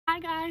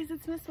guys,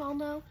 it's Miss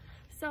Walno.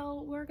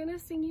 So we're gonna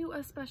sing you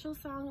a special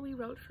song we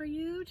wrote for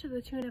you to the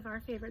tune of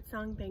our favorite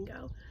song,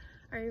 Bingo.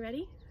 Are you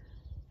ready?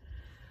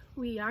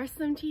 We are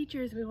some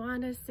teachers, we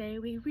wanna say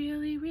we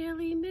really,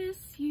 really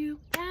miss you.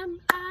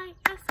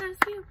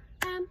 M-I-S-S-U,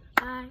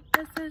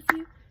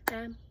 M-I-S-S-U,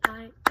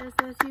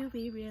 M-I-S-S-U,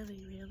 we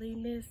really, really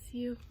miss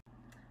you.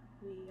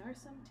 We are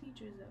some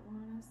teachers that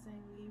wanna say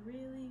we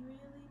really,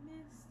 really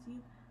miss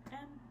you.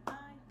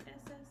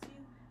 M-I-S-S-U,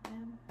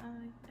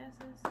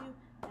 M-I-S-S-U,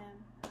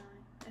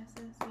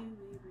 M-I-S-S-U,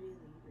 we really,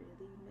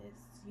 really miss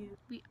you.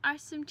 We are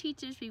some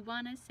teachers, we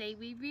wanna say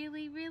we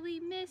really, really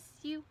miss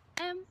you.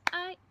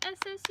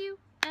 M-I-S-S-U,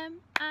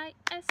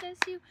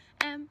 M-I-S-S-U,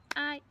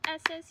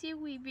 M-I-S-S-U,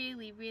 we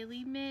really,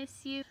 really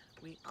miss you.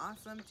 We are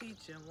some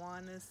teachers,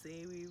 wanna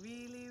say we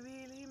really,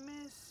 really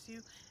miss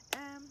you.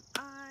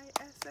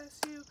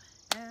 M-I-S-S-U,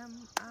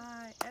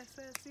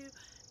 M-I-S-S-U,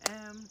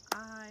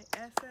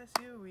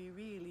 M-I-S-S-U, we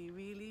really,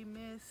 really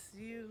miss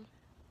you.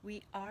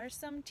 We are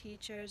some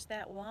teachers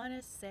that want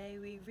to say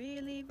we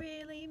really,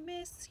 really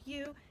miss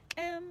you.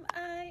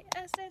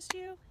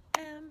 M-I-S-S-U,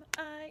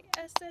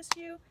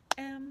 M-I-S-S-U,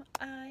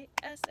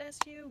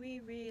 M-I-S-S-U, we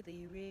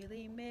really,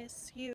 really miss you.